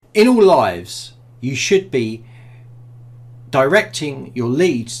In all lives, you should be directing your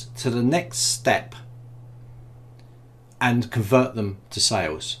leads to the next step and convert them to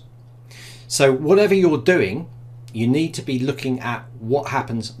sales. So whatever you're doing, you need to be looking at what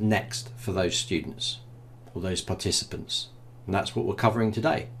happens next for those students or those participants. And that's what we're covering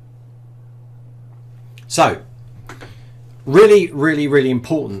today. So really, really, really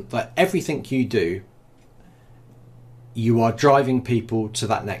important that everything you do, you are driving people to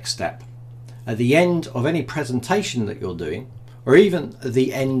that next step. At the end of any presentation that you're doing, or even at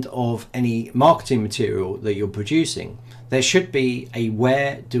the end of any marketing material that you're producing, there should be a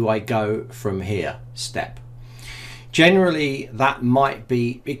where do I go from here step. Generally, that might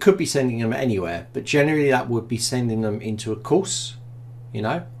be, it could be sending them anywhere, but generally that would be sending them into a course, you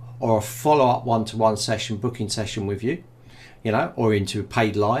know, or a follow-up one-to-one session, booking session with you, you know, or into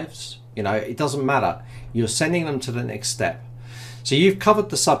paid lives. You know, it doesn't matter. You're sending them to the next step. So you've covered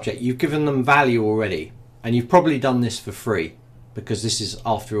the subject, you've given them value already, and you've probably done this for free because this is,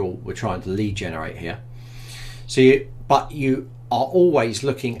 after all, we're trying to lead generate here. But you are always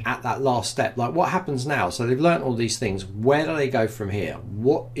looking at that last step, like what happens now? So they've learned all these things. Where do they go from here?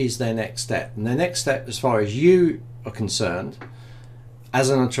 What is their next step? And their next step, as far as you are concerned, as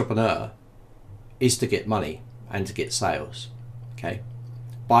an entrepreneur, is to get money and to get sales, okay?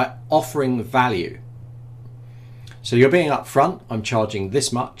 By offering value. So you're being upfront, I'm charging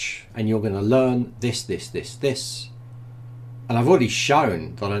this much, and you're going to learn this. And I've already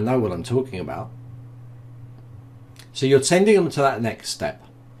shown that I know what I'm talking about. So you're sending them to that next step.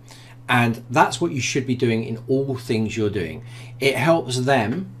 And that's what you should be doing in all things you're doing. It helps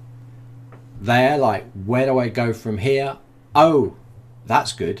them. They're like, where do I go from here? Oh,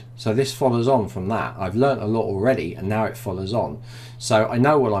 that's good. So this follows on from that. I've learned a lot already, and now it follows on. So I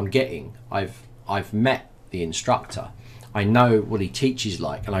know what I'm getting. I've met the instructor. I know what he teaches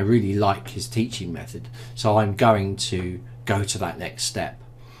like, and I really like his teaching method. So I'm going to go to that next step.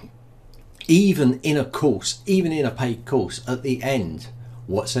 Even in a course, even in a paid course, at the end,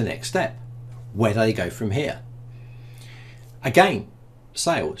 what's the next step? Where do they go from here? Again,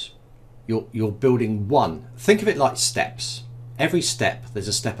 sales. You're building one. Think of it like steps. Every step, there's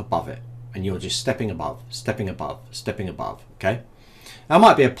a step above it, and you're just stepping above, okay? Now,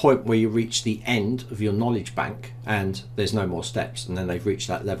 might be a point where you reach the end of your knowledge bank and there's no more steps, and then they've reached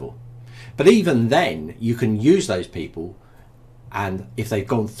that level. But even then, you can use those people, and if they've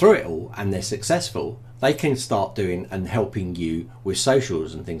gone through it all and they're successful, they can start doing and helping you with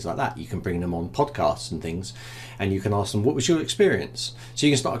socials and things like that. You can bring them on podcasts and things, and you can ask them, what was your experience? So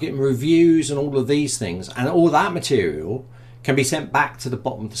you can start getting reviews and all of these things, and all that material can be sent back to the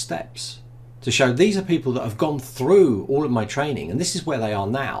bottom of the steps to show these are people that have gone through all of my training, and this is where they are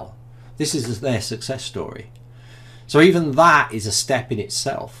now. This is their success story. So even that is a step in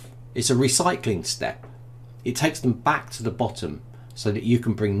itself. It's a recycling step. It takes them back to the bottom so that you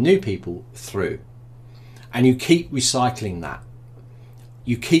can bring new people through. And you keep recycling that.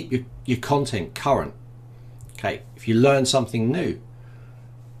 You keep your content current. Okay, if you learn something new,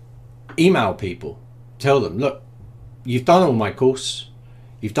 email people. Tell them, look, you've done all my course.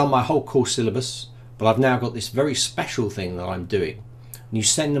 You've done my whole course syllabus, but I've now got this very special thing that I'm doing. And you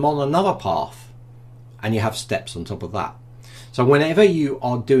send them on another path, and you have steps on top of that. So whenever you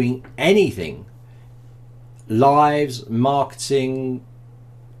are doing anything, lives, marketing,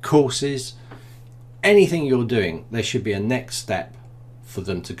 courses, anything you're doing, there should be a next step for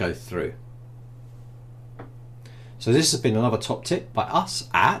them to go through. So this has been another top tip by us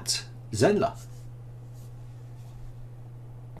at Zenler.